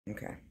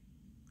Okay.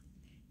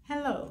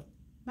 Hello,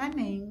 my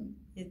name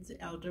is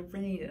Elder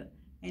Vernita,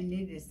 and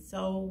it is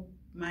so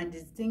my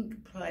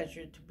distinct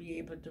pleasure to be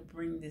able to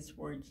bring this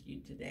word to you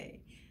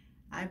today.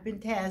 I've been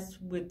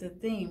tasked with the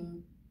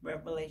theme,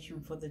 Revelation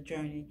for the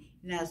Journey,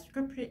 and our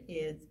scripture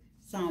is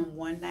Psalm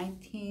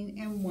 119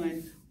 and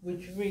 1,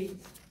 which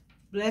reads,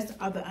 Blessed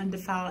are the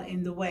undefiled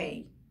in the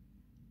way,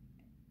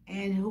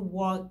 and who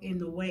walk in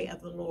the way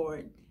of the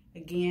Lord.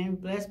 Again,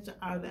 blessed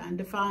are the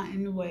undefiled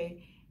in the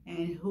way,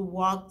 and who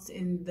walks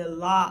in the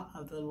law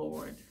of the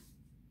Lord.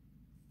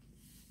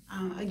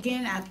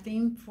 Again, our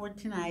theme for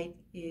tonight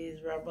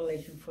is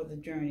Revelation for the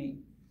Journey.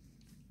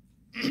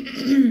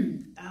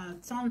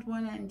 Psalms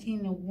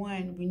 119 and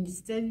 1, when you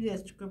study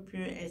that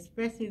scripture,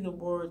 especially the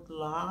word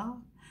law,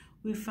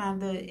 we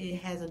find that it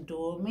has a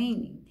dual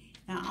meaning.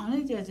 Not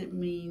only does it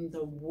mean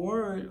the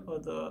word or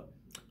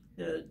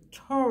the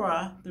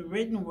Torah, the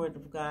written word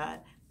of God,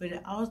 but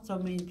it also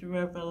means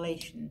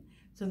revelation.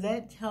 So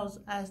that tells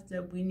us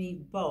that we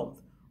need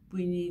both.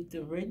 We need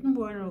the written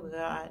word of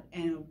God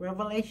and a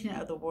revelation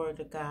of the word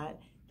of God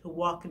to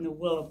walk in the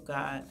will of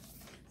God.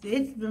 So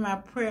it's been my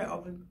prayer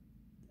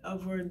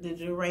over the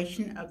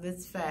duration of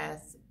this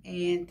fast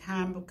and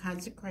time of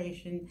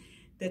consecration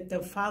that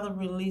the Father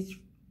release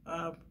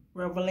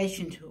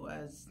revelation to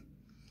us.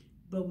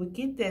 But we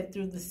get that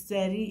through the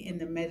study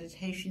and the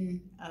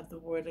meditation of the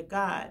Word of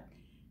God.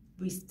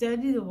 We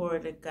study the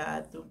Word of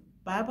God. The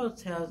Bible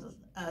tells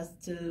us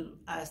to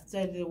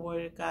study the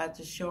Word of God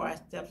to show our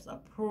steps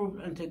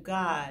approved unto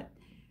God.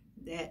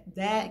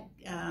 That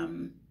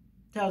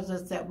tells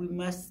us that we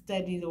must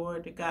study the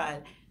Word of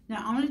God.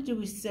 Not only do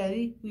we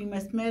study, we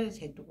must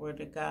meditate the Word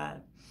of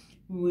God.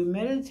 When we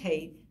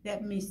meditate,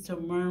 that means to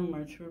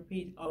murmur, to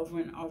repeat over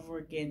and over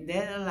again.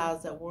 That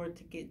allows that word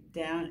to get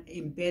down,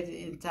 embedded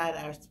inside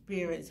our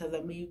spirit so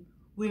that we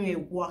may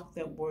walk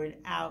that word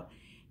out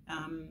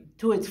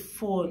to its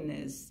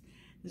fullness.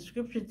 The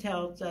scripture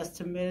tells us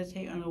to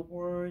meditate on the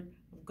word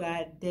of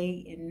God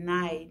day and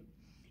night,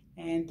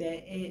 and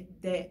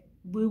that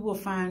we will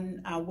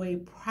find our way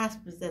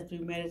prosperous as we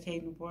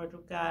meditate in the word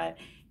of God,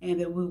 and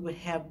that we will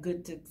have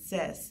good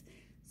success.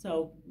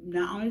 So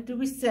not only do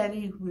we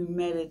study, we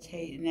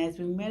meditate. And as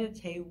we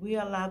meditate, we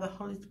allow the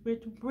Holy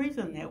Spirit to breathe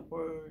on that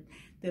word,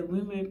 that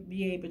we may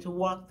be able to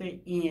walk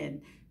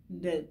therein.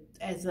 That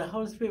as the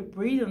Holy Spirit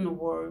breathes on the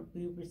word,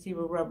 we receive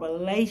a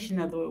revelation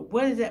of the word.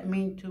 What does that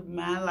mean to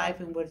my life,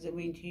 and what does it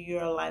mean to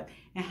your life?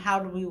 And how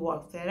do we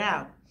walk that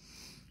out?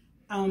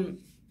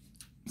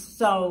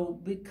 So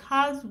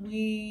because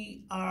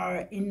we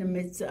are in the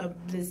midst of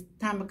this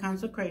time of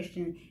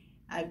consecration,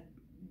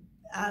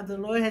 the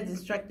Lord has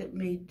instructed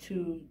me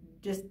to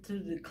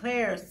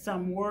declare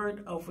some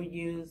word over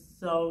you,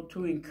 so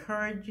to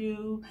encourage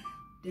you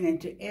and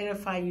to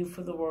edify you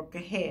for the work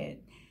ahead.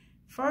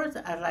 First,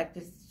 I'd like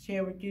to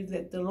share with you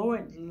that the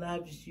Lord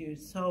loves you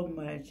so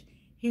much.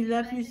 He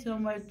loves you so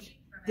much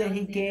that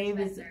He gave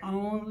His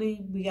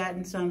only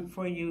begotten Son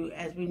for you,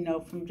 as we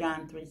know from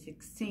John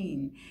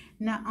 3:16.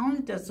 Not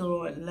only does the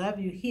Lord love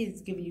you, He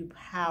has given you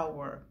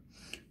power.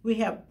 We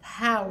have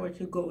power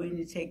to go in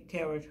and take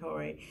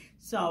territory.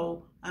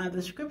 So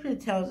the scripture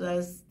tells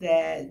us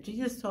that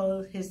Jesus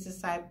told His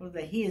disciples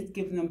that He has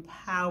given them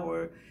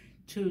power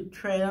to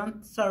tread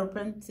on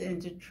serpents and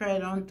to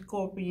tread on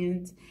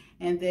scorpions,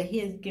 and that He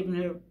has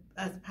given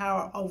us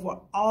power over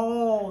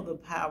all the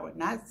power,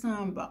 not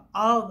some, but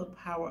all the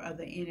power of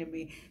the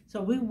enemy.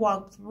 So we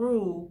walk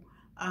through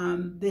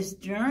this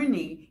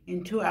journey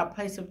into our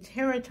place of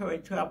territory,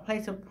 to our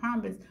place of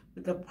promise,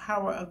 with the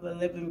power of the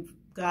living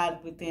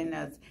God within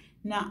us.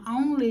 Not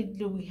only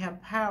do we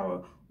have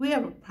power, we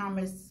have a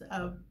promise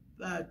of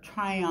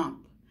triumph.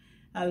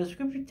 The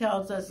scripture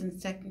tells us in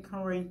 2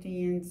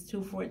 Corinthians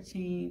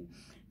 2:14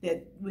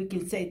 that we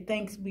can say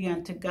thanks be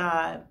unto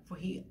God, for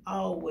He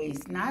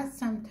always, not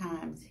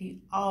sometimes,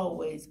 He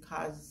always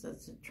causes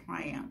us to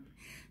triumph.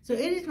 So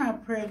it is my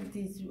prayer that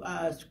these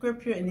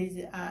scripture and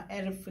these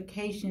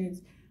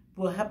edifications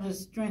will help to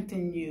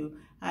strengthen you.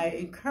 I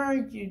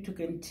encourage you to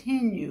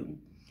continue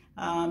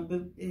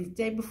and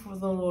stay before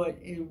the Lord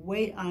and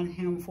wait on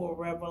Him for a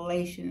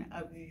revelation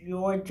of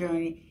your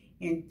journey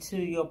into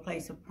your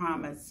place of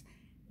promise.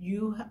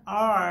 You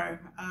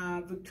are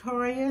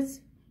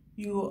victorious.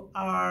 You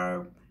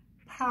are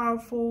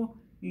powerful.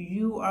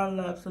 You are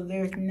loved. So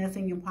there is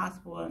nothing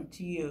impossible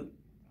unto you.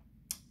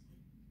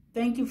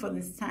 Thank you for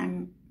this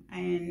time.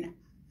 And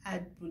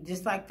I would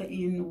just like to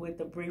end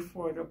with a brief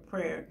word of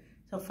prayer.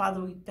 So,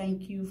 Father, we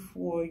thank you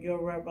for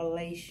your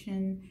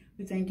revelation.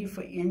 We thank you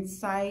for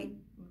insight.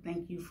 We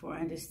thank you for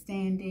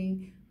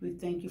understanding. We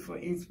thank you for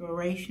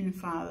inspiration,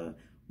 Father.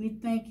 We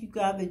thank you,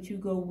 God, that you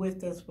go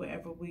with us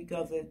wherever we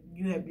go, that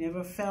you have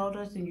never failed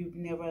us and you've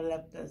never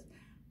left us.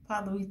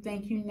 Father, we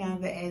thank you now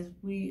that as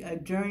we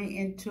journey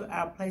into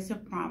our place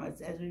of promise,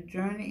 as we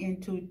journey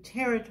into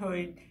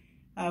territory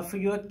for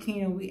your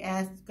kingdom, we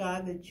ask,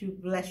 God, that you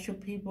bless your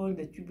people,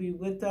 that you be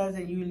with us,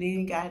 and you lead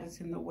and guide us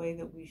in the way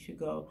that we should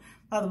go.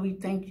 Father, we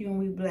thank you and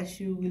we bless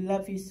you. We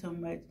love you so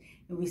much,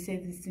 and we say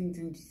these things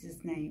in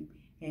Jesus' name.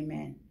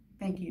 Amen.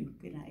 Thank you.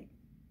 Good night.